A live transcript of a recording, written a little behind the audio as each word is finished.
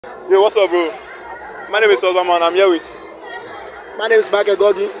Yo, what's up, bro? My name is Osman. I'm here with. My name is Michael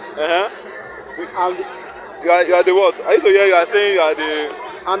Godwin. Uh-huh. You are the what? I used to hear you are saying you are the.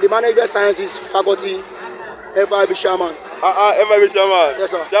 I'm the Management Sciences Faculty FIB Chairman. FIB Chairman.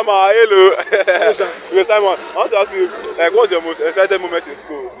 Yes, sir. Chairman, hello. Hello, sir. Because Simon, I want to ask you, like, what's your most exciting moment in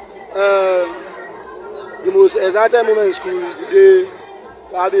school? The most exciting moment in school is the day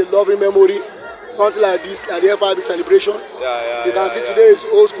I have a lovely memory. Something like this, like the FIB celebration. You can see today is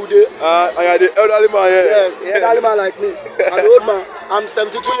old school day. And you're the elderly man here. Yes, the elderly man like me. I'm the old man. I'm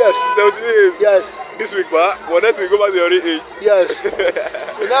 72 years. 72 years. Yes. This week, but next week go back to your age. Yes.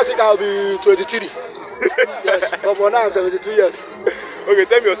 So next week I'll be 23. Yes. But for now I'm 72 years. Okay,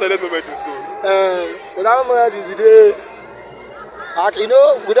 tell me your saddest moment in school. The saddest moment is the day, you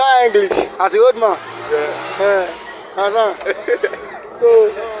know, without English, as an old man. Yeah.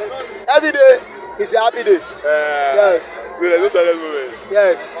 So every day is a happy day. Yes. So there's no saddest moment.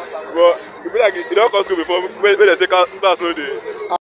 Yes. But you feel like you don't come school before when they say class no day.